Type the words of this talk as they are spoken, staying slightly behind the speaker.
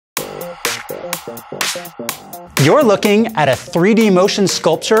You're looking at a 3D motion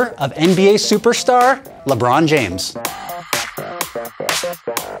sculpture of NBA superstar LeBron James.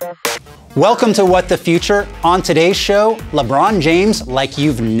 Welcome to What the Future. On today's show, LeBron James like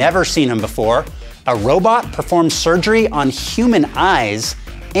you've never seen him before, a robot performs surgery on human eyes,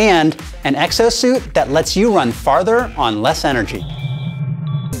 and an exosuit that lets you run farther on less energy.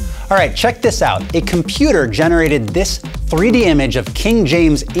 All right, check this out. A computer generated this 3D image of King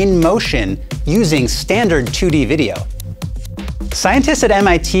James in motion using standard 2D video. Scientists at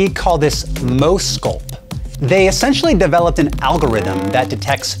MIT call this MoSculpt. They essentially developed an algorithm that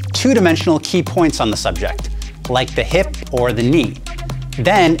detects two-dimensional key points on the subject, like the hip or the knee.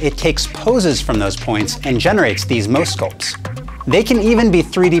 Then it takes poses from those points and generates these MoSculpts. They can even be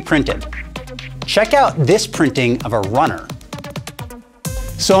 3D printed. Check out this printing of a runner.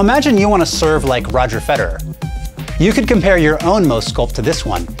 So imagine you want to serve like Roger Federer. You could compare your own MoSculpt to this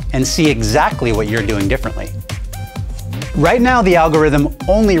one and see exactly what you're doing differently. Right now, the algorithm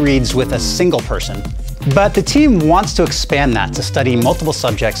only reads with a single person, but the team wants to expand that to study multiple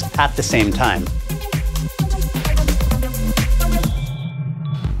subjects at the same time.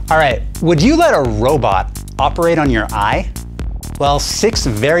 All right, would you let a robot operate on your eye? Well, 6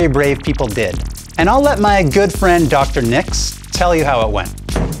 very brave people did. And I'll let my good friend Dr. Nix tell you how it went.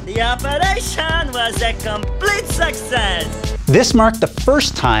 The operation was a complete success. This marked the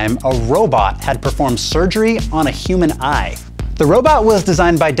first time a robot had performed surgery on a human eye. The robot was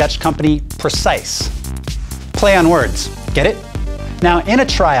designed by Dutch company Precise. Play on words, get it? Now, in a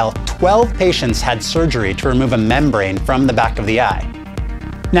trial, 12 patients had surgery to remove a membrane from the back of the eye.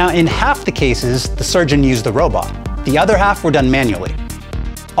 Now, in half the cases, the surgeon used the robot. The other half were done manually.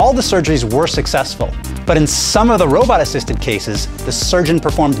 All the surgeries were successful, but in some of the robot-assisted cases, the surgeon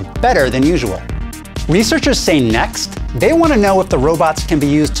performed better than usual. Researchers say next, they want to know if the robots can be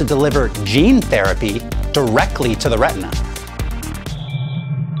used to deliver gene therapy directly to the retina.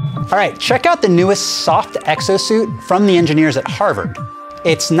 All right, check out the newest soft exosuit from the engineers at Harvard.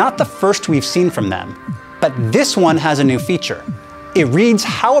 It's not the first we've seen from them, but this one has a new feature. It reads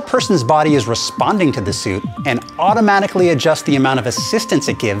how a person's body is responding to the suit and automatically adjusts the amount of assistance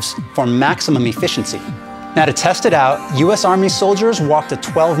it gives for maximum efficiency. Now, to test it out, US Army soldiers walked a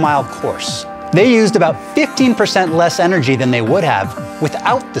 12-mile course. They used about 15% less energy than they would have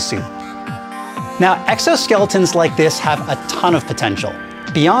without the suit. Now, exoskeletons like this have a ton of potential.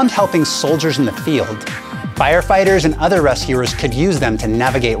 Beyond helping soldiers in the field, firefighters and other rescuers could use them to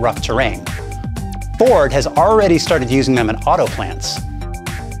navigate rough terrain. Ford has already started using them in auto plants.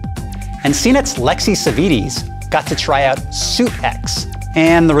 And CNET's Lexi Savides got to try out Suit X.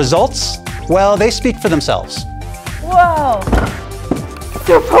 And the results? Well, they speak for themselves. Whoa!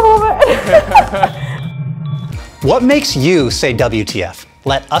 Superwoman! What makes you say WTF?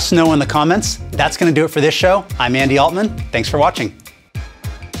 Let us know in the comments. That's going to do it for this show. I'm Andy Altman. Thanks for watching.